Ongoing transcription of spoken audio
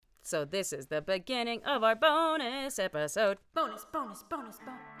So this is the beginning of our bonus episode. Bonus.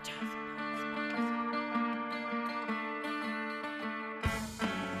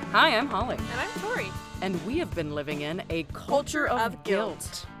 Hi, I'm Holly. And I'm Tori. And we have been living in a culture of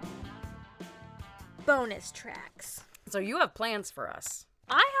guilt. Bonus tracks. So you have plans for us.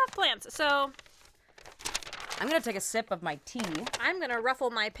 I have plans. So I'm going to take a sip of my tea. I'm going to ruffle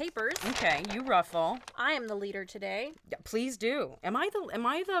my papers. Okay, you ruffle. I am the leader today. Yeah, please do. Am I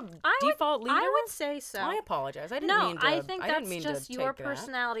the default leader? I would say so. I apologize. I didn't No, mean to. I think that's didn't just to your take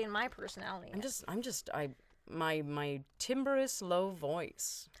personality and my personality. My timbrous low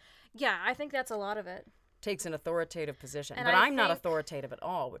voice Yeah, I think that's a lot of it. takes an authoritative position. And but I I'm not think- authoritative at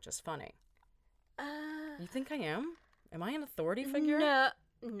all, which is funny. You think I am? Am I an authority figure?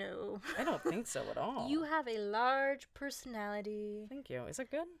 No. I don't think so at all. You have a large personality. Thank you. Is it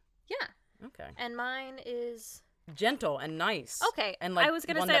good? Yeah. Okay. And mine is Gentle and nice. okay. And like I was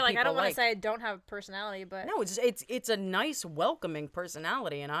gonna one say that like I people don't want to like. say I don't have personality, but No, it's a nice, welcoming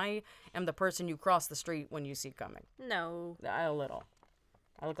personality, and I am the person you cross the street when you see coming. no. A little.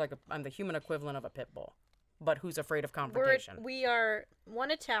 I look like I'm the human equivalent of a pit bull, but who's afraid of confrontation. We are one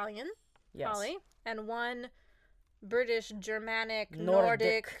Italian, Yes. Holly, and one British, Germanic,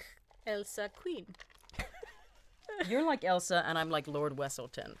 Nordic. Elsa Queen. You're like Elsa, and I'm like Lord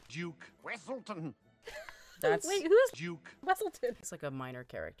Wesselton. Duke Wesselton. That's Wait, who's Duke. Wesselton? it's like a minor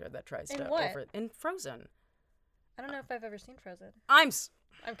character that tries In to what? in Frozen. I don't know if I've ever seen Frozen. I'm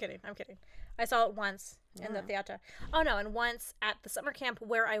I'm kidding. I saw it once in the theater. Oh no, and once at the summer camp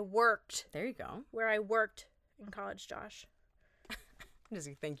where I worked there. You go. in college, Josh. Does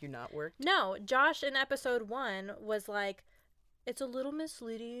he think you not worked? No, Josh in episode 1 was like, it's a little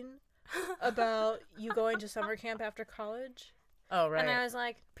misleading about you going to summer camp after college. Oh right. And I was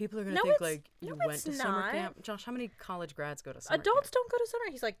like, People are gonna No, think it's- like you no, went it's to summer not. camp. Josh, how many college grads go to summer adults camp? don't go to summer.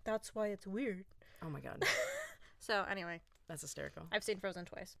 He's like, that's why it's weird. Oh my god, So anyway, that's hysterical. I've seen Frozen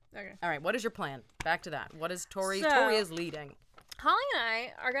twice. Okay. All right, what is your plan? Back to that. What is Tori? So- Tori is leading. Holly and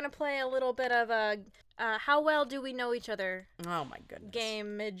I are going to play a little bit of a how well do we know each other Oh my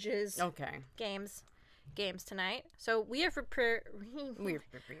goodness. Okay. games tonight. So we have prepared We're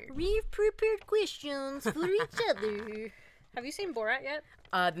we've prepared questions for each other. Have you seen Borat yet?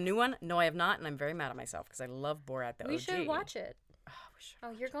 the new one? No, I have not, and I'm very mad at myself because I love Borat. The We OG. should watch it. Oh, we should.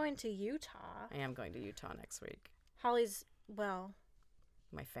 Oh, you're going to Utah. I am going to Utah next week. Holly's, well,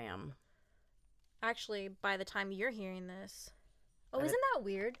 My fam. actually, by the time you're hearing this. Oh, By the- isn't that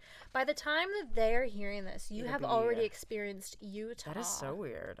weird? By the time that they're hearing this, you It'll have be, already experienced Utah. That is so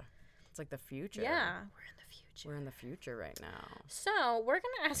weird. It's like the future. Yeah, we're in the future. We're in the future right now. So, we're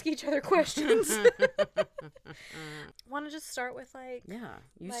going to ask each other questions. Want to just start with, like, Yeah.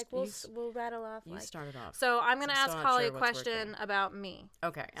 we'll rattle off, you like. started off. So, I'm going to I'm ask still not Holly sure a what's question working. about me.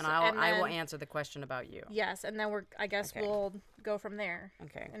 Okay, and So- I will then- answer the question about you. Yes, and then I guess Okay. we'll go from there.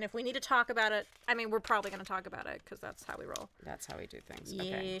 Okay. And if we need to talk about it, I mean, we're probably going to talk about it because that's how we roll. That's how we do things.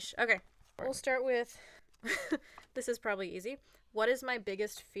 Okay. Yeesh. Okay. We'll start with, this is probably easy. What is my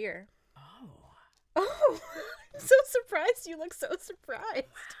biggest fear? Oh, I'm so surprised. You look so surprised.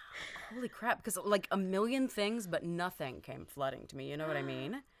 Holy crap, because like a million things, but nothing came flooding to me. You know what I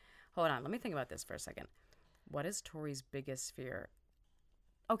mean? Hold on, let me think about this for a second. What is Tori's biggest fear?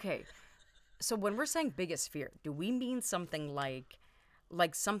 Okay, so when we're saying biggest fear, do we mean something like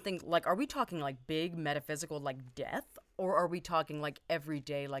something like, are we talking like big metaphysical like death? Or are we talking like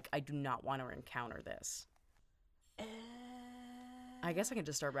everyday, like I do not want to encounter this? I guess I can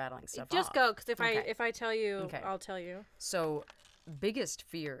just start rattling stuff Just off. go, because Okay. if I tell you, Okay. I'll tell you. So, biggest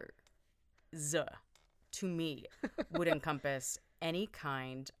fear, to me, would encompass any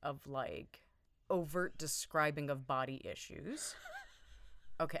kind of like overt describing of body issues.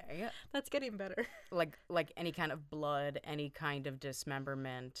 Okay, That's getting better. like any kind of blood, any kind of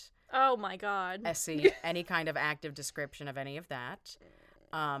dismemberment, Oh my God. any kind of active description of any of that.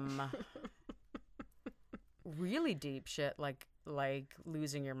 Really deep shit like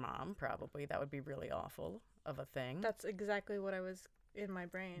losing your mom. Probably that would be really awful of a thing. That's exactly what I was in my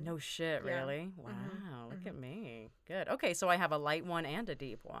brain. No shit, Yeah. really? Wow, look at me. Good. Okay, so I have a light one and a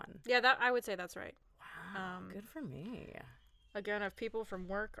deep one. Yeah, that I would say that's right. Wow, good for me. Again, if people from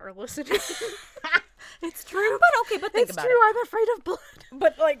work are listening, it's true. But think It's about true. I'm afraid of blood.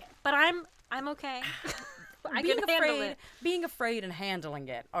 But like But I'm okay. I being can handle afraid, it. being afraid and handling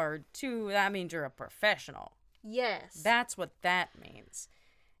it are two. That means you're a professional. Yes. That's what that means.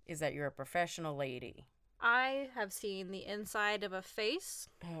 Is that you're a professional lady. I have seen the inside of a face,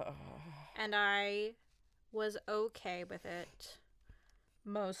 and I was okay with it.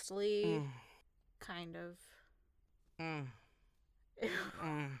 Mostly, kind of.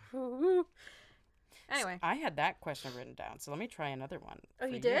 Anyway. I had that question written down, so let me try another one. Oh,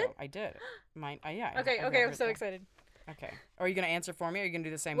 you did? I did. Mine. Yeah. Okay. I'm so excited. Okay. Are you gonna answer for me? Or are you gonna do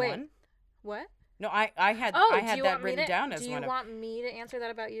the same Wait. one? What? No, I had that written down as one. Do you want me to answer that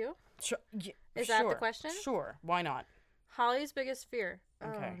about you? Sure. Is that the question? Sure. Why not? Holly's biggest fear.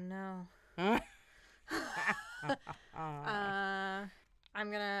 Okay. Oh no.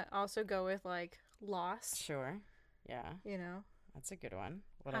 I'm gonna also go with like loss. Sure. Yeah. You know. That's a good one.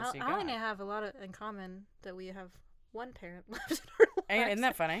 What else you got? Holly and I have a lot in common that we have one parent left in our lives. Isn't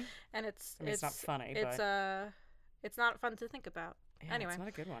that funny? And it's not funny. It's not fun to think about. Yeah, anyway, it's not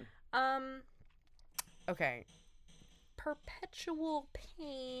a good one. Okay. Perpetual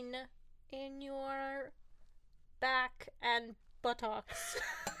pain in your back and buttocks.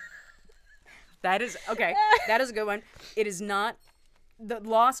 That is okay. That is a good one. It is not the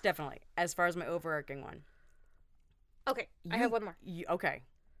loss, definitely, as far as my overarching one. Okay, I have one more. Okay.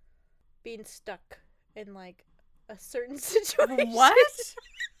 Being stuck in like a certain situation. What?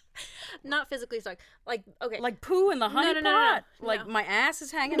 Not physically stuck. Like, okay. Like poo in the honey pot? No. Like my ass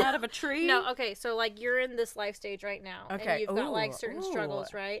is hanging out of a tree? No, okay. So like you're in this life stage right now. Okay. And you've got like certain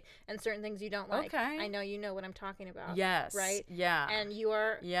struggles, right? And certain things you don't like. Okay. I know you know what I'm talking about. Yes. Right? Yeah. And you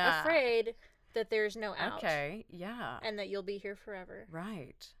are afraid that there's no out. Okay. Yeah. And that you'll be here forever.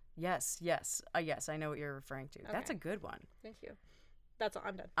 Right. Yes. Yes, I know what you're referring to. Okay. That's a good one. Thank you. That's all.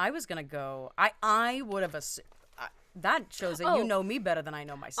 I'm done. I was gonna go. I would have assumed. That shows that you know me better than I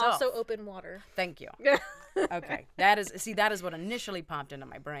know myself. Also, open water. Thank you. Okay, that is what initially popped into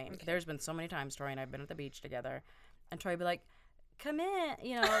my brain. Okay. There's been so many times Tori and I've been at the beach together, and Tori would be like, "Come in,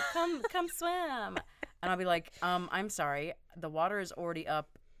 come swim," and I'll be like, I'm sorry, the water is already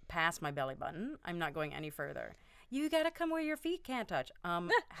up past my belly button. I'm not going any further. You gotta come where your feet can't touch.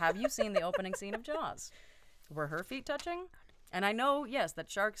 Have you seen the opening scene of Jaws? Were her feet touching? And I know, yes, that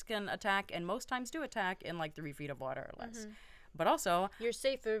sharks can attack, and most times do attack in like 3 feet of water or less. Mm-hmm. But also, you're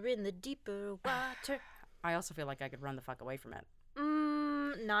safer in the deeper water. I also feel like I could run the fuck away from it.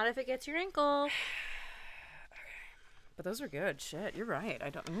 Not if it gets your ankle. Okay. But those are good. Shit, you're right. I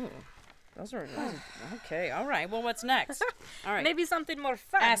don't. Ooh. Those are okay. All right. Well, what's next? All right. Maybe something more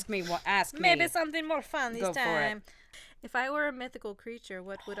fun. Ask me. Maybe something more fun this time. Go for it. If I were a mythical creature,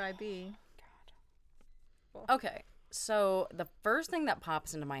 what would I be? God. Okay. So the first thing that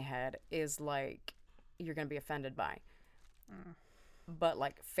pops into my head is like you're gonna be offended by, but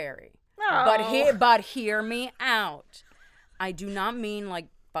like fairy. Oh. But hear me out. I do not mean like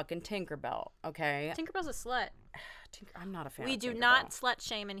fucking Tinkerbell. Okay. Tinkerbell's a slut. I'm not a fan. We of do Tinkerbell. not slut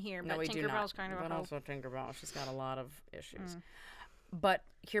shame in here, No, but we do not. Tinkerbell's kind of a But hoe. also Tinkerbell, she's got a lot of issues. But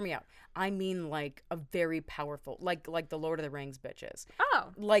hear me out. I mean like a very powerful, like the Lord of the Rings bitches.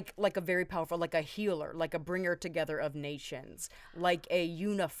 Oh. Like a very powerful, like a healer, like a bringer together of nations, like a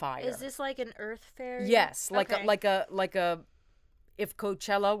unifier. Is this like an earth fairy? Yes, like a if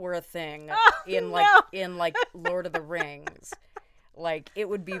Coachella were a thing in Lord of the Rings, like it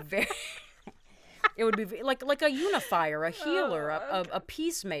would be very. It would be like a unifier, a healer, a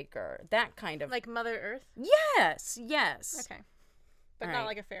peacemaker, that kind of. Like Mother Earth? Yes. Okay. But not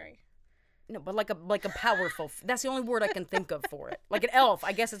like a fairy. No, but like a powerful. That's the only word I can think of for it. Like an elf.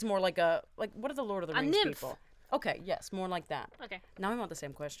 I guess it's more like what are the Lord of the Rings nymph. people? Okay, yes, more like that. Okay. Now I want the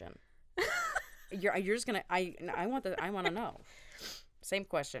same question. You're just gonna. I want to know. Same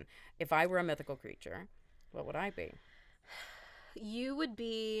question. If I were a mythical creature, what would I be? You would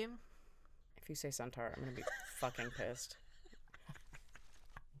be. If you say centaur, I'm gonna be fucking pissed.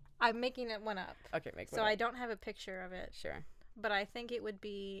 I'm making it one up. Okay, make one So up. I don't have a picture of it. Sure. But I think it would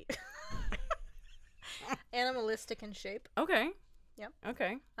be animalistic in shape. Okay. Yep.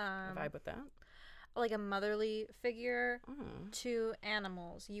 Okay. Vibe with that. Like a motherly figure to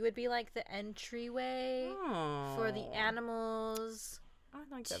animals. You would be like the entryway for the animals I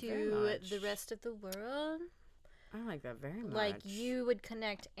like that very to much. the rest of the world. I like that very much. Like you would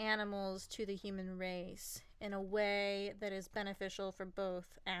connect animals to the human race in a way that is beneficial for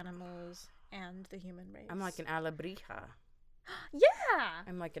both animals and the human race. I'm like an alebrija. Yeah.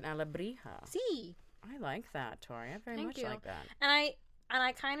 I'm like an alebrija. See. I like that, Tori. I very much like that. And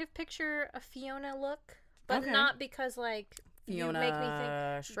I kind of picture a Fiona look, but not because like Fiona you make me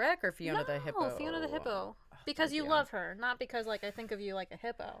think Shrek or Fiona the hippo. Fiona the hippo. Because you love her, not because like I think of you like a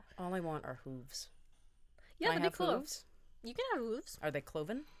hippo. All I want are hooves. Yeah, Can I that'd be have cool. hooves? You can have hooves. Are they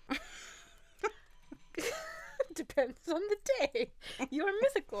cloven? Depends on the day. You are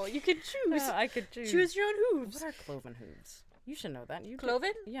mythical. You can choose. I could choose. Choose your own hooves. What are cloven hooves? You should know that.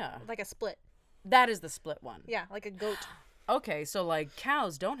 Cloven? Yeah. Like a split. That is the split one. Yeah, like a goat. Okay, so like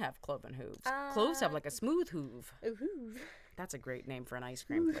cows don't have cloven hooves. Cloves have like a smooth hoof. A hoof. That's a great name for an ice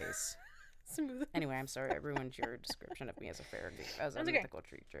cream place. Smooth. Anyway, I'm sorry I ruined your description of me as a That's okay. mythical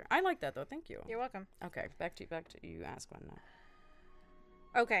creature. I like that though. Thank you. You're welcome. Okay, back to you. Ask one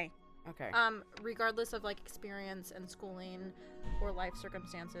now. Okay. Okay. Regardless of like experience and schooling or life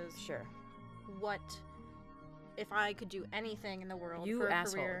circumstances, Sure. what if I could do anything in the world You for a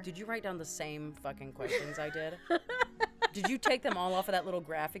asshole. career? Did you write down the same fucking questions I did? Did you take them all off of that little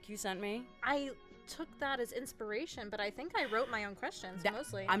graphic you sent me? I took that as inspiration, but I think I wrote my own questions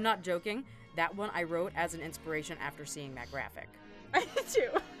mostly. I'm not joking. That one I wrote as an inspiration after seeing that graphic. I did too.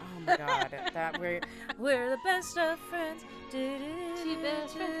 Oh my god, that we're the best of friends.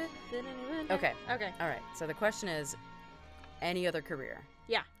 Okay. Okay. All right. So the question is, any other career?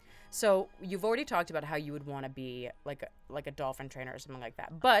 Yeah. So you've already talked about how you would want to be like a dolphin trainer or something like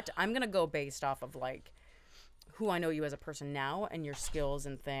that. But I'm gonna go based off of like who I know you as a person now and your skills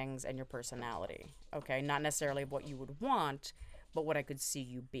and things and your personality. Okay, not necessarily what you would want, but what I could see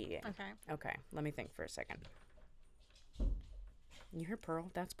you being. Okay. Okay. Let me think for a second. You hear Pearl?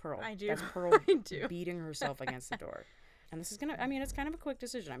 That's Pearl. I do. That's Pearl I do. beating herself against the door. And this is it's kind of a quick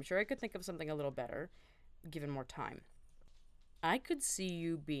decision. I'm sure I could think of something a little better, given more time. I could see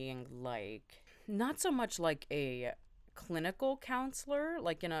you being like, not so much like a clinical counselor,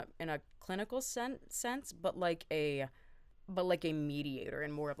 like in a clinical sense, but like a mediator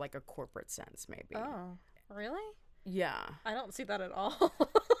in more of like a corporate sense, maybe. Oh, really? Yeah. I don't see that at all.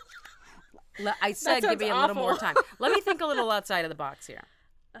 I said give me a little more time. Let me think a little outside of the box here.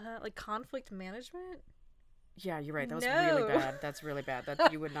 Like conflict management? Yeah, you're right. That was No. really bad. That's really bad.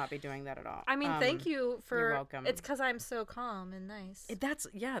 That you would not be doing that at all. I mean, thank you for. You're welcome. It's because I'm so calm and nice. That's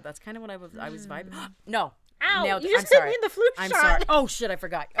kind of what I was vibing. No. Ow! Nailed it. You just I'm hit sorry. me in the flu I'm shot. sorry. Oh shit! I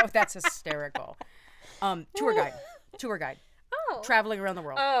forgot. Oh, that's hysterical. Tour guide. Oh. Traveling around the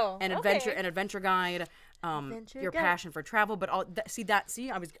world. Oh. An adventure guide. Your guide. passion for travel, but all I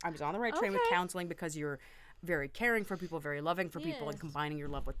was on the right train with counseling because you're very caring for people, very loving for people, and Yes. combining your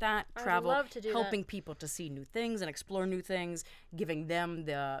love with that. I would Travel, love to do helping people to see new things and explore new things, giving them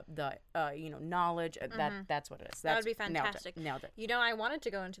the knowledge. That's what it is. That would be fantastic. Nailed it. You know, I wanted to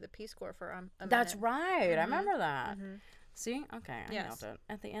go into the Peace Corps for a minute. That's right. I remember that. See? Okay, I Yes. nailed it.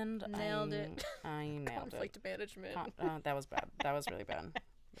 At the end, Nailed it. I nailed Conflict it. management. That was bad. That was really bad.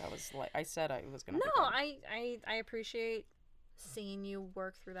 That was like I said I was gonna. No, be bad. I appreciate seeing you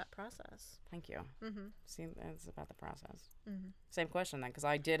work through that process. Thank you. Mm-hmm. See, it's about the process. Mm-hmm. Same question then, because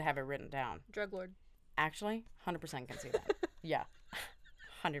I did have it written down. Drug lord. Actually, 100% can see that. Yeah,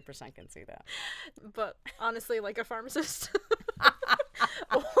 100% can see that. But honestly, like a pharmacist.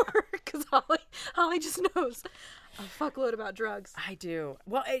 Or because Holly just knows a fuckload about drugs. I do.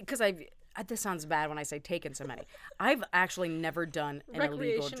 Well, because this sounds bad when I say taken so many. I've actually never done an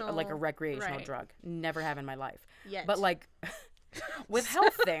illegal, like a recreational right. drug. Never have in my life. Yet. But like with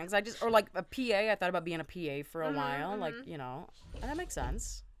health things, or like a PA. I thought about being a PA for a while. Like, and that makes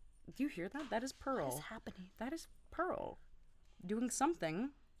sense. Do you hear that? That is Pearl. What is happening? That is Pearl doing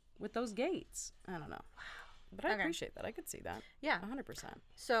something with those gates. I don't know. But I appreciate that. I could see that. Yeah. 100%.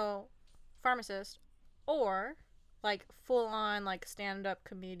 So, pharmacist, or like full on like stand up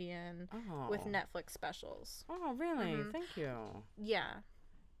comedian with Netflix specials. Oh, really? Thank you. Yeah.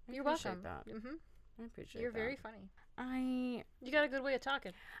 You're welcome. That. Mm-hmm. I appreciate You're that. very funny. You got a good way of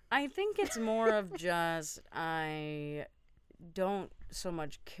talking. I think it's more of just I don't so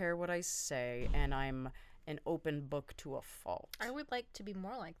much care what I say, and I'm an open book to a fault. I would like to be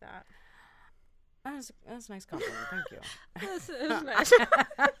more like that. That's a nice compliment. Thank you. That's nice.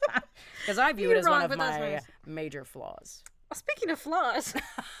 Because I view it You're as wrong, one of but that's my nice. major flaws. Speaking of flaws,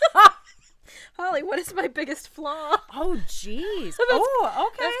 Holly, what is my biggest flaw? Oh, jeez.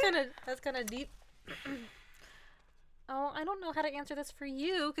 Okay. That's kind of deep. Oh, I don't know how to answer this for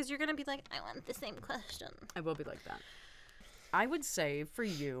you because you're gonna be like, I want the same question. I will be like that. I would say for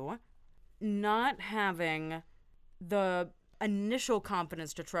you, not having the initial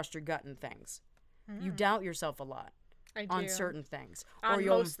confidence to trust your gut in things. You doubt yourself a lot I do. on certain things. On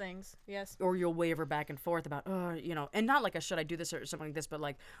most things, yes. Or you'll waver back and forth about, and not like should I do this or something like this, but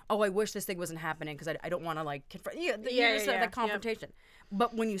like, I wish this thing wasn't happening because I don't want to like confront. That confrontation.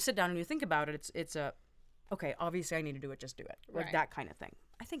 But when you sit down and you think about it, it's a, okay, obviously I need to do it, just do it. Like that kind of thing.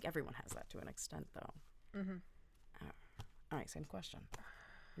 I think everyone has that to an extent, though. Mm-hmm. All right, same question.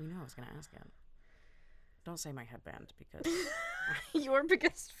 You know I was going to ask it. Don't say my headband because Your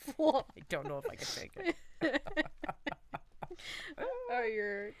biggest flaw. I don't know if I can take it. Are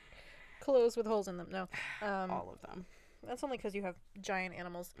your clothes with holes in them? No. All of them. That's only because you have giant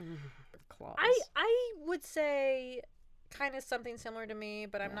animals. Claws. I would say kind of something similar to me,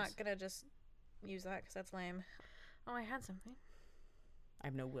 but I'm not going to just use that because that's lame. Oh, I had something. I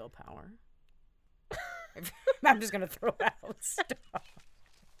have no willpower. I'm just going to throw out stuff.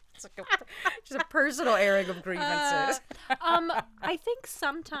 It's like just a personal airing of grievances. I think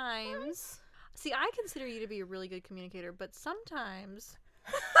sometimes... See, I consider you to be a really good communicator, but sometimes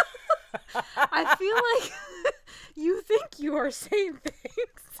I feel like you think you are saying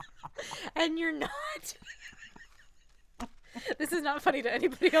things and you're not. This is not funny to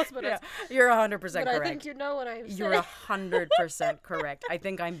anybody else but us. You're 100% but correct. I think you know what I'm saying. You're 100% correct. I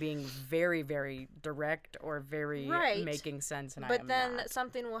think I'm being very, very direct or very making sense, and I am But then not.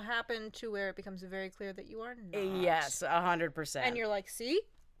 something will happen to where it becomes very clear that you are not. Yes, 100%. And you're like, see?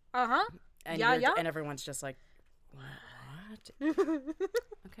 Uh-huh. And and everyone's just like, what?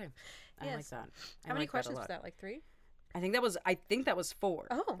 Okay. I like that. How many questions was that? Like 3? I think that was 4.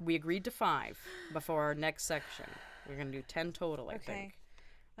 Oh. We agreed to 5 before our next section. We're going to do 10 total, I think.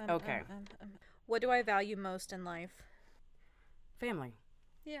 Okay. What do I value most in life? Family.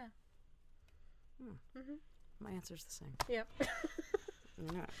 Yeah. Mm-hmm. My answer's the same. Yep. I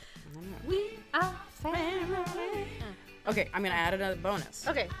know. We are family. Okay, I'm going to add another bonus.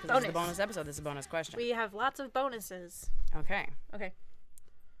 Okay, bonus. This is the bonus episode. This is a bonus question. We have lots of bonuses. Okay. Okay.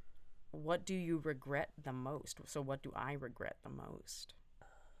 What do you regret the most? So what do I regret the most?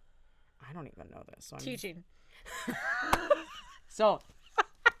 I don't even know this. So Teaching. So.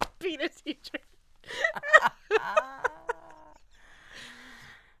 Being a teacher.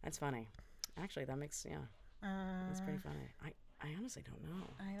 That's funny. Actually, that makes, that's pretty funny. I honestly don't know.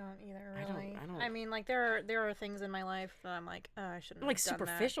 I don't either, really. I don't. I mean, like, there are things in my life that I'm like, oh, I shouldn't have done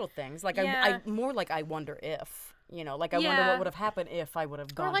superficial that. things. Like, yeah. I more like I wonder if, like I wonder what would have happened if I would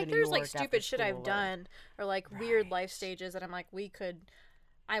have gone to New York. Or like there's like stupid shit I've done or like weird life stages that I'm like,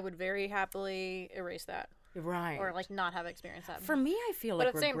 I would very happily erase that. Right. Or like not have experienced that. For me, I feel but like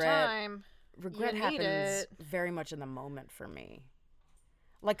at the same time, regret happens very much in the moment for me.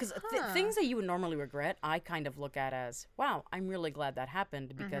 Like, because things that you would normally regret, I kind of look at as, wow, I'm really glad that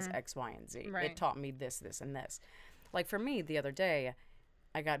happened because X, Y, and Z. Right. It taught me this, this, and this. Like, for me, the other day,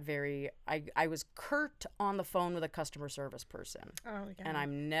 I got I was curt on the phone with a customer service person. Oh, yeah. And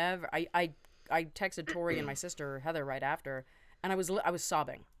I'm never, I texted Tori and my sister, Heather, right after, and I was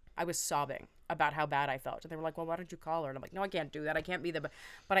sobbing. I was sobbing about how bad I felt. And they were like, well, why don't you call her? And I'm like, no, I can't do that. I can't be there.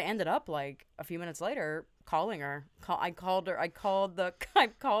 But I ended up, like, a few minutes later calling her. I called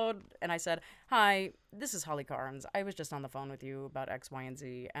and I said, hi, this is Holly Carnes. I was just on the phone with you about X, Y, and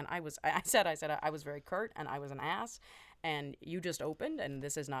Z. And I said I was very curt and I was an ass. And you just opened and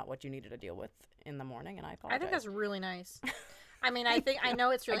this is not what you needed to deal with in the morning. And I apologize. I think that's really nice. I mean, I know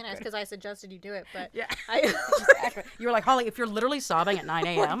it's really nice because I suggested you do it, but yeah, you were like, Holly, if you're literally sobbing at 9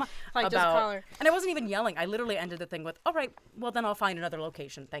 a.m. just call her. And I wasn't even yelling. I literally ended the thing with, all right, well then I'll find another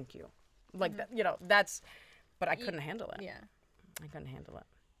location. Thank you. Like that, that's, but I couldn't handle it. Yeah, I couldn't handle it.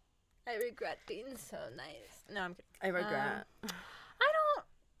 I regret being so nice. No, I'm kidding. I regret.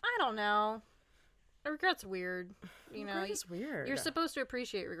 I don't know. Regret's weird. Regret is weird. You're supposed to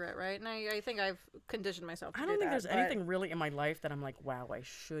appreciate regret, right? And I think I've conditioned myself to do that. I don't think there's anything really in my life that I'm like, wow, I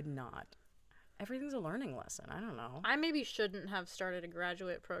should not. Everything's a learning lesson. I don't know. I maybe shouldn't have started a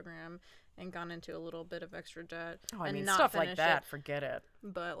graduate program and gone into a little bit of extra debt. Oh, I mean, not stuff like that, forget it.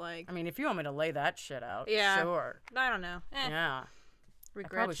 But, like... I mean, if you want me to lay that shit out, yeah, sure. I don't know. Yeah.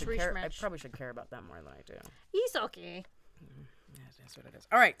 Regret, I probably should care about them more than I do. It's okay. Mm-hmm. That's what it is.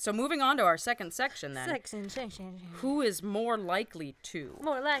 All right, so moving on to our second section then. Section. Who is more likely to?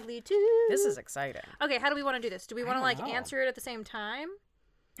 More likely to. This is exciting. Okay, how do we want to do this? Do we want to, like, answer it at the same time?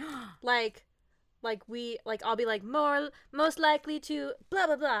 like I'll be like, most likely to blah,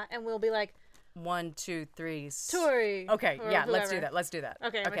 blah, blah. And we'll be like... 1, 2, 3... Tori. Okay, yeah, whoever. let's do that.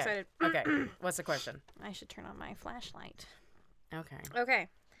 Okay, I'm excited. Okay, what's the question? I should turn on my flashlight. Okay.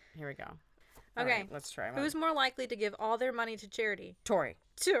 Here we go. Okay, right, let's try one. Who's more likely to give all their money to charity? Tori.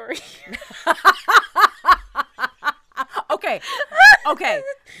 Okay.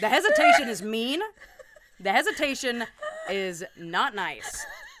 The hesitation is mean. The heditation is not nice.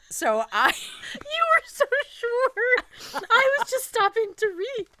 So I... You were so sure. I was just stopping to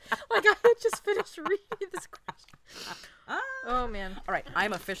read. Like, I had just finished reading this question. Oh, man. All right,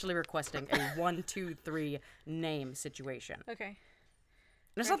 I'm officially requesting a 1, 2, 3 name situation. Okay.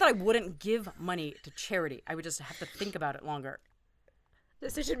 And it's not that I wouldn't give money to charity. I would just have to think about it longer.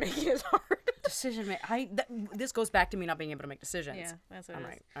 Decision making is hard. This goes back to me not being able to make decisions. Yeah, that's what it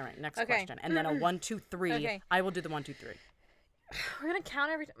is. All right, next question. And then a 1, 2, 3. Okay. I will do the 1, 2, 3. We're going to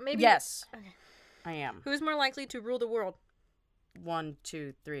count everything. Maybe. Yes. Okay. I am. Who's more likely to rule the world? 1,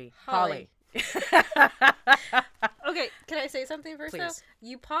 2, 3. Holly. Okay, can I say something first, Please. though?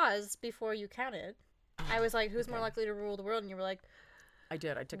 You paused before you counted. Oh, I was like, who's more likely to rule the world? And you were like, I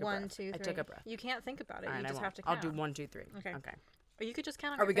did. I took a 1, breath. 2, 3. I took a breath. You can't think about it. All right, You I just won't. have to count. I'll do 1, 2, 3. Okay. Okay. Or you could just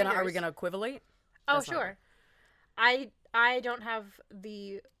count on Are your we gonna fingers. equivocate? Oh, That's not sure. I don't have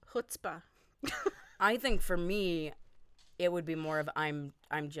the chutzpah. I think for me, it would be more of I'm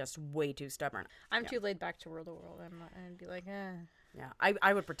just way too stubborn. I'm too laid back to rule the world. I'd be like, eh. Yeah,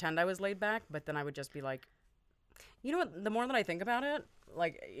 I would pretend I was laid back, but then I would just be like, you know what? The more that I think about it,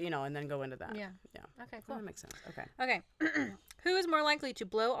 like, and then go into that. Yeah. Yeah. Okay, Well, cool. that makes sense. Okay. Okay. Who is more likely to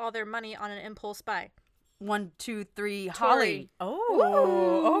blow all their money on an impulse buy? 1, 2, 3. Tori. Holly.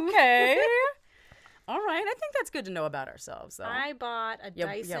 Oh, okay. All right. I think that's good to know about ourselves, though. I bought a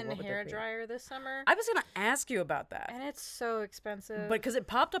Dyson what would hair that be? dryer this summer, I was gonna ask you about that, and it's so expensive. but because it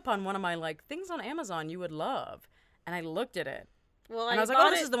popped up on one of my things on Amazon you would love, and I looked at it, well, and I was like, oh,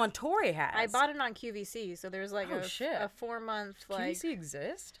 this is the one Tori has. I bought it on QVC, so there's like Oh, shit. a 4-month like. QVC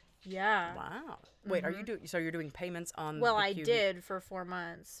exist? Yeah. Wow. Wait, are you doing? So you're doing payments on? Well, the I QV did for 4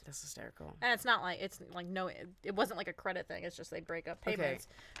 months. That's hysterical. And it's like no, it wasn't like a credit thing. It's just they break up payments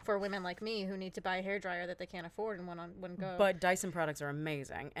for women like me who need to buy a hairdryer that they can't afford in one go. But Dyson products are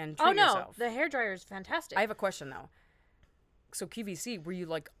amazing, and oh treat no, yourself. the hairdryer is fantastic. I have a question though. So QVC, were you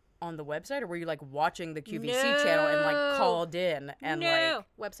like on the website, or were you like watching the QVC channel and like called in and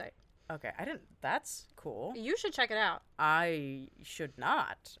website. Okay, I didn't. That's cool. You should check it out. I should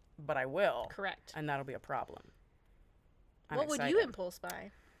not, but I will. Correct. And that'll be a problem. What would you impulse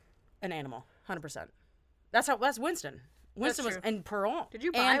buy? An animal, 100%. That's Winston. Winston was true. and Pearl. Did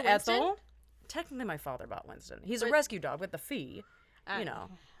you buy and Winston? Ethel. Technically, my father bought Winston. He's a But- rescue dog with the fee. I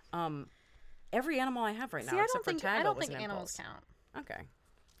Every animal I have right now, See, I except don't for Tango, I don't was think an animals impulse. count.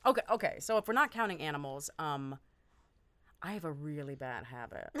 Okay. So if we're not counting animals, I have a really bad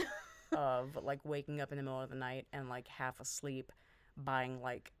habit of like waking up in the middle of the night and like half asleep, buying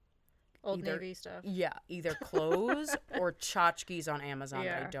like Old either- Navy stuff. Yeah, either clothes or tchotchkes on Amazon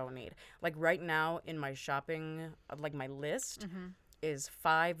that I Yeah. don't need. Like right now in my shopping, like my list Mm-hmm. is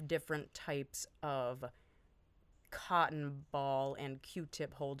 5 different types of cotton ball and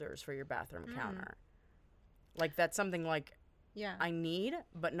Q-tip holders for your bathroom counter. Like that's something like Yeah. I need,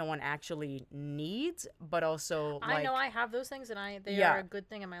 but no one actually needs, but also like I know I have those things, and they Yeah. are a good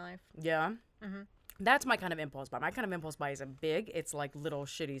thing in my life. yeah. Mm-hmm. That's my kind of impulse buy. My kind of impulse buy isn't big. It's like little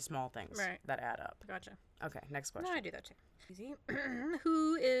shitty small things Right. that add up. Gotcha. Okay, next No, question. I do that too. Easy.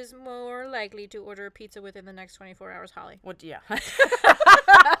 Who is more likely to order a pizza within the next 24 hours, Holly? What? Yeah.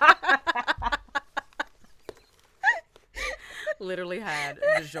 Literally had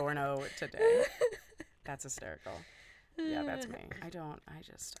DiGiorno today. That's hysterical. Yeah, that's me.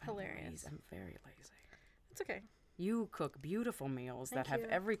 Hilarious. I'm very lazy. It's okay. You cook beautiful meals Thank that have you.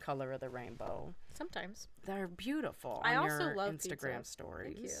 every color of the rainbow. Sometimes. They're beautiful I on also your love Instagram pizza.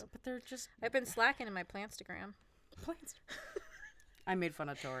 stories. Thank you. But they're just I've been slacking in my Plantstagram. plants. I made fun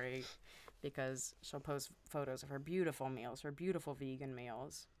of Tori because she'll post photos of her beautiful meals, her beautiful vegan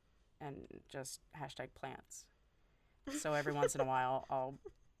meals, and just #plants. So every once in a while, I'll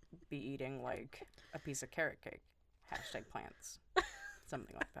be eating like a piece of carrot cake. #plants.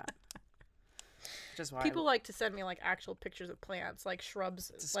 Something like that. Just why People like to send me like actual pictures of plants, like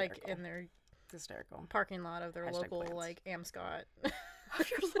shrubs, like in their it's hysterical. parking lot of their local plants. like Amscott.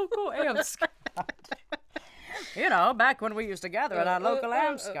 Your local Amscott. Back when we used to gather at our local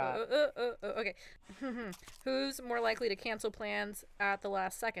Amscott. Okay. Who's more likely to cancel plans at the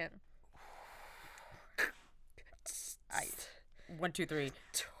last second? 1, 2, 3.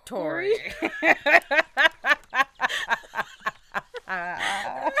 Tori.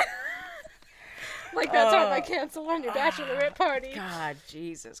 Like that time I canceled on your bachelorette party. God,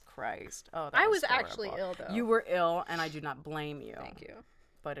 Jesus Christ. Oh, that I was was actually horrible. ill, though. You were ill, and I do not blame you. Thank you.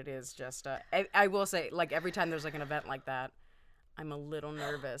 But it is just, I will say, like, every time there's, like, an event like that, I'm a little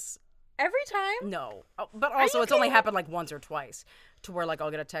nervous. Every time? No. But also, it's only happened, like, once or twice, to where, like,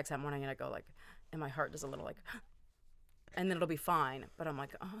 I'll get a text that morning, and I go, like, and my heart does a little, like, and then it'll be fine. But I'm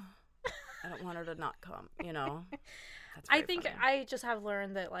like, oh, I don't want her to not come, That's I very think funny. I just have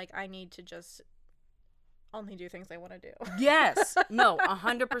learned that, like, I need to just only do things I want to do. Yes. No,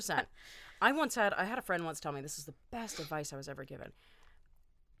 100%. I had a friend once tell me this is the best advice I was ever given.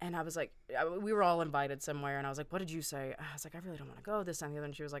 And I was like, we were all invited somewhere, and I was like, what did you say? I was like, I really don't want to go this and the other.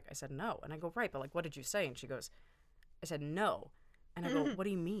 And she was like, I said no. And I go, right, but like, what did you say? And she goes, I said no. And I go, what do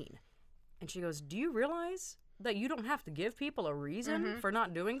you mean? And she goes, do you realize that you don't have to give people a reason for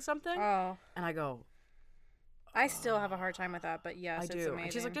not doing something? Oh. And I go, I still have a hard time with that, but yes, I it's do. amazing.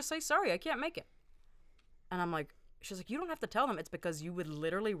 And she's like, just say sorry, I can't make it. And I'm like, she's like, you don't have to tell them. It's because you would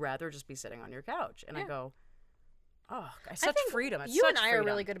literally rather just be sitting on your couch. And I go, such freedom. It's you such and I freedom. are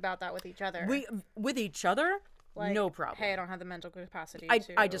really good about that with each other. With each other, like, no problem. Hey, I don't have the mental capacity.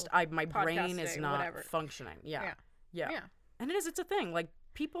 My brain is not functioning. Yeah. And it's a thing. Like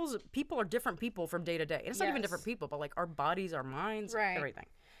people are different people from day to day. And it's not even different people, but like our bodies, our minds, everything.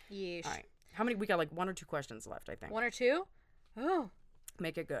 Yeesh. All right. How many? We got like 1 or 2 questions left, I think. 1 or 2? Oh.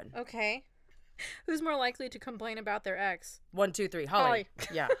 Make it good. Okay. Who's more likely to complain about their ex? 1, 2, 3. Holly.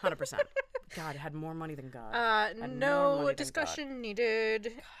 Yeah, 100%. God, had more money than God. No discussion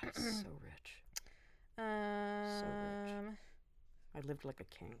needed. God, so rich. So rich. I lived like a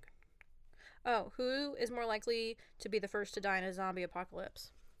king. Oh, who is more likely to be the first to die in a zombie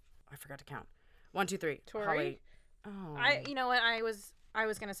apocalypse? I forgot to count. 1, 2, 3. Tori? Holly. Oh. You know what? I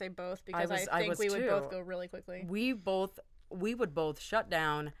was gonna say both because I think we would both go really quickly. We would both shut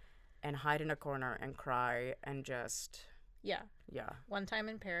down and hide in a corner and cry and just yeah. One time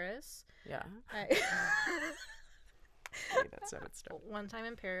in Paris. Yeah. That's stuff. One time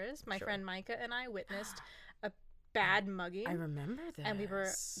in Paris, my friend Micah and I witnessed a bad mugging. I remember this. And we were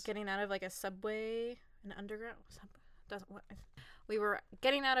getting out of like a subway, we were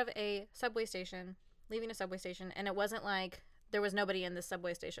getting out of a subway station, leaving a subway station, and it wasn't like there was nobody in the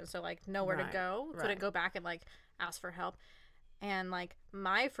subway station, so like nowhere to go. Couldn't go back and like ask for help. And like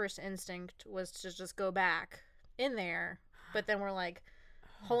my first instinct was to just go back in there, but then we're like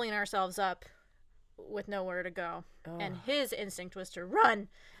holding ourselves up with nowhere to go. And his instinct was to run,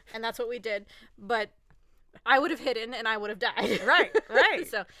 and that's what we did. But I would have hidden and I would have died. Right.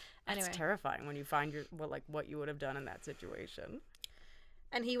 So anyway, it's terrifying when you find what you would have done in that situation.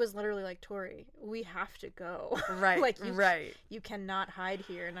 And he was literally like, Tori, we have to go. Right. Like you cannot hide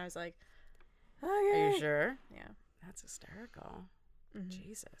here. And I was like, okay. Are you sure? Yeah. That's hysterical. Mm-hmm.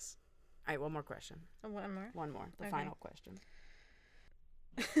 Jesus. All right, one more question. One more? One more. The final question.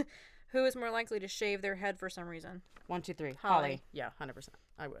 Who is more likely to shave their head for some reason? 1, 2, 3. Holly. Yeah, 100%.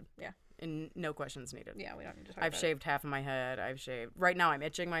 I would. Yeah. And no questions needed. Yeah, we don't need to talk I've shaved half of my head. I've shaved. Right now I'm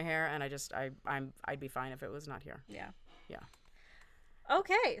itching my hair, and I'd be fine if it was not here. Yeah. Yeah.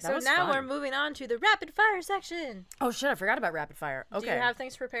 Okay, so now we're moving on to the rapid fire section. Oh shit, I forgot about rapid fire. Okay. Do you have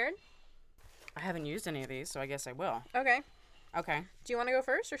things prepared? I haven't used any of these, so I guess I will. Okay. Okay. Do you want to go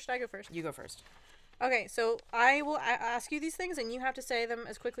first, or should I go first? You go first. Okay, so I will ask you these things, and you have to say them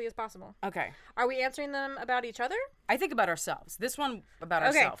as quickly as possible. Okay. Are we answering them about each other? I think about ourselves. This one about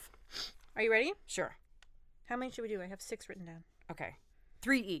ourselves. Are you ready? Sure. How many should we do? I have 6 written down. Okay.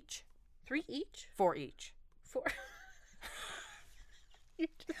 3 each. 3 each? 4 each. 4.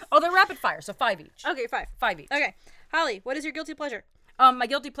 Oh, they're rapid fire, so 5 each. Okay, 5. 5 each. Okay. Holly, what is your guilty pleasure? My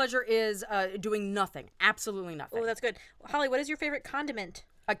guilty pleasure is doing nothing. Absolutely nothing. Oh, that's good. Holly, what is your favorite condiment?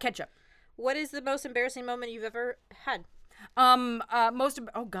 Ketchup. What is the most embarrassing moment you've ever had?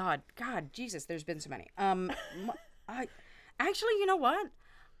 Oh God, Jesus, there's been so many. Actually, you know what?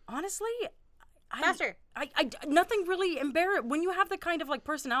 Honestly, Faster. I nothing really when you have the kind of like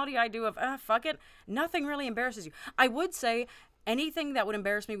personality I do of fuck it, nothing really embarrasses you. I would say anything that would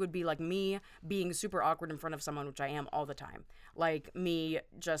embarrass me would be like me being super awkward in front of someone, which I am all the time. Like me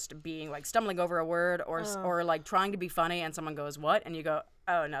just being like stumbling over a word or like trying to be funny and someone goes, "What?" and you go,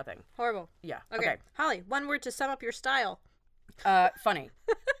 "Oh, nothing." Horrible. Yeah. Okay. Holly, one word to sum up your style. Funny.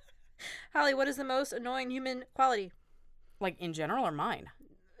 Holly, what is the most annoying human quality? Like in general or mine?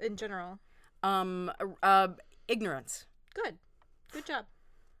 In general. Ignorance. Good. Good job.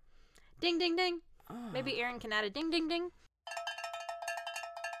 Ding, ding, ding. Oh. Maybe Aaron can add a ding, ding, ding.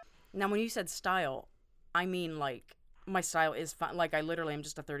 Now, when you said style, I mean like my style is fun. Like I literally am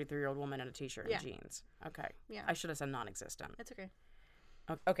just a 33-year-old woman in a t-shirt and jeans. Okay. Yeah. I should have said non-existent. It's okay.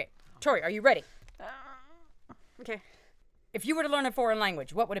 Okay. Tori, are you ready? Okay. If you were to learn a foreign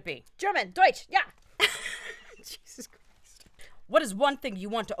language, what would it be? German. Deutsch. Yeah. Jesus Christ. What is one thing you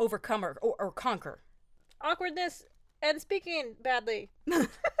want to overcome or conquer? Awkwardness and speaking badly.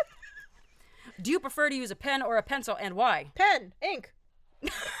 Do you prefer to use a pen or a pencil, and why? Pen. Ink.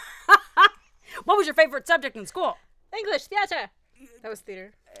 What was your favorite subject in school? English. Theater. That was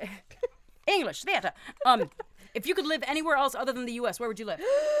theater. English. Theater. If you could live anywhere else other than the U.S., where would you live?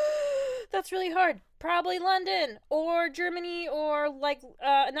 That's really hard. Probably London or Germany or like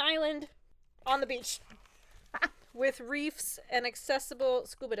an island on the beach with reefs and accessible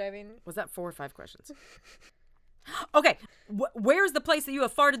scuba diving. Was that 4 or 5 questions? Okay. Where's the place that you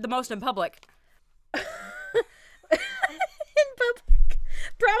have farted the most in public? In public?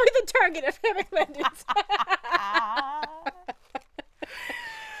 Probably the Target of having Wendy's.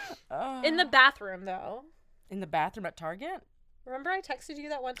 In the bathroom, though. In the bathroom at Target? Remember I texted you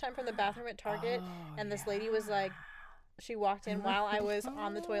that one time from the bathroom at Target, and this lady was like she walked in while I was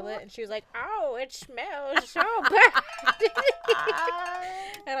on the toilet, and she was like, "Oh, it smells so bad."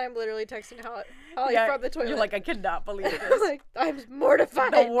 And I'm literally texting Holly from the toilet. You're like, I cannot believe this. Like, I'm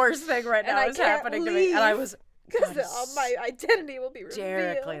mortified. The worst thing right now is happening to me, and I was because my identity will be revealed.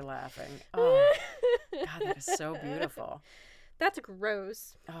 hysterically laughing. Oh, God, that is so beautiful. That's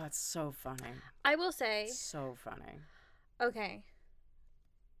gross. Oh, it's so funny. I will say. So funny. Okay.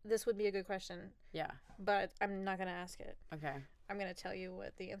 This would be a good question. Yeah. But I'm not going to ask it. Okay. I'm going to tell you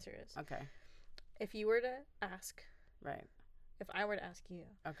what the answer is. Okay. If you were to ask. Right. If I were to ask you.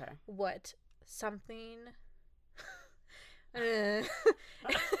 Okay. What something. If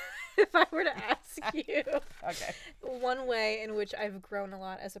I were to ask you. Okay. One way in which I've grown a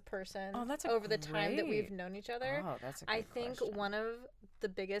lot as a person over the time that we've known each other. Oh, that's a good I think question. one of the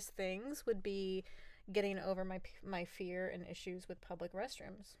biggest things would be getting over my fear and issues with public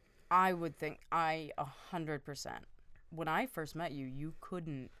restrooms. I would think 100%. When I first met you, you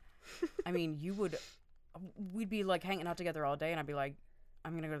couldn't. I mean, we'd be like hanging out together all day, and I'd be like,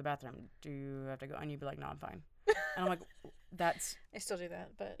 I'm gonna go to the bathroom. Do you have to go? And you'd be like, no, I'm fine. And I'm like, that's. I still do that,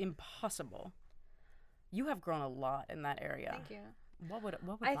 but impossible. You have grown a lot in that area. Thank you. What would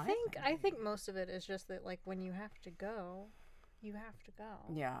I think most of it is just that, like, when you have to go, you have to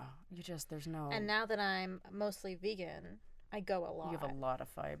go. Yeah, there's no. And now that I'm mostly vegan, I go a lot. You have a lot of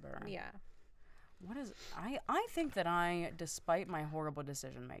fiber. Yeah. What is I think that despite my horrible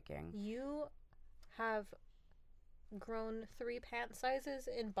decision making, you have grown 3 pant sizes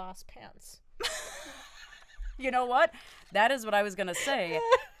in boss pants. You know what? That is what I was gonna say,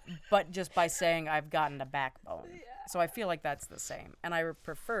 but just by saying I've gotten a backbone. Yeah. So I feel like that's the same, and I would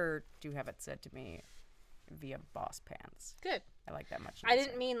prefer to have it said to me via boss pants. Good. I like that much. I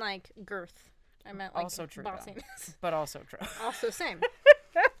didn't mean like girth. I meant like also true, bossiness. But also true. Also same.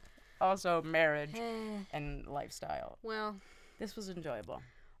 Also marriage and lifestyle. Well, this was enjoyable.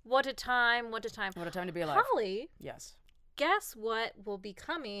 What a time! What a time! What a time to be alive. Holly. Yes. Guess what will be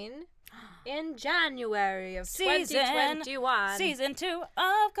coming in January of 2021? Season 2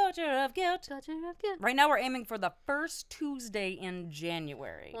 of Culture of Guilt. Culture of Guilt. Right now we're aiming for the first Tuesday in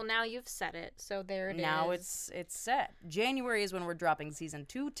January. Well, now you've said it, so there it is. Now it's set. January is when we're dropping season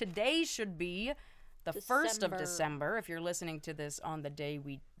 2. Today should be the 1st of December. If you're listening to this on the day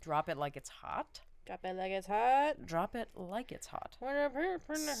we drop it like it's hot. Drop it like it's hot. Drop it like it's hot.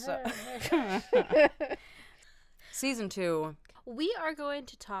 So, season 2. We are going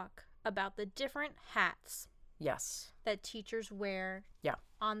to talk about the different hats. Yes. That teachers wear. Yeah.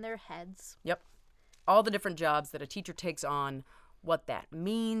 On their heads. Yep. All the different jobs that a teacher takes on, what that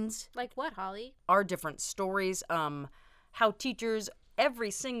means. Like what, Holly? Our different stories. How teachers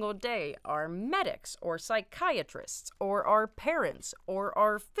every single day are medics or psychiatrists or our parents or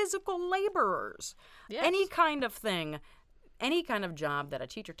our physical laborers. Yes. Any kind of thing. Any kind of job that a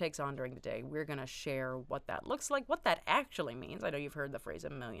teacher takes on during the day, we're going to share what that looks like, what that actually means. I know you've heard the phrase a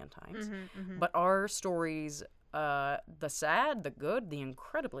million times. But our stories, the sad, the good, the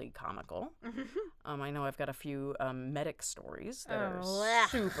incredibly comical. I know I've got a few medic stories that are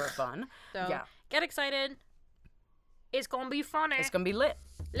super fun. So, yeah. Get excited. It's going to be funny. It's going to be lit.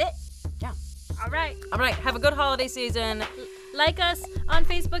 Lit. Yeah. All right. Have a good holiday season. Like us on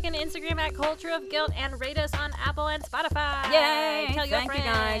Facebook and Instagram at Culture of Guilt, and rate us on Apple and Spotify. Yay! Tell your Thank friends.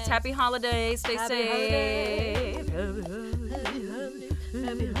 you guys. Happy holidays. Stay safe. Remember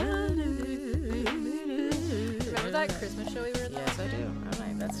that Christmas show we were in? Yes, I do. All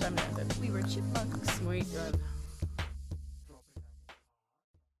right, that's time to end it. We were chipmunks. Sweet.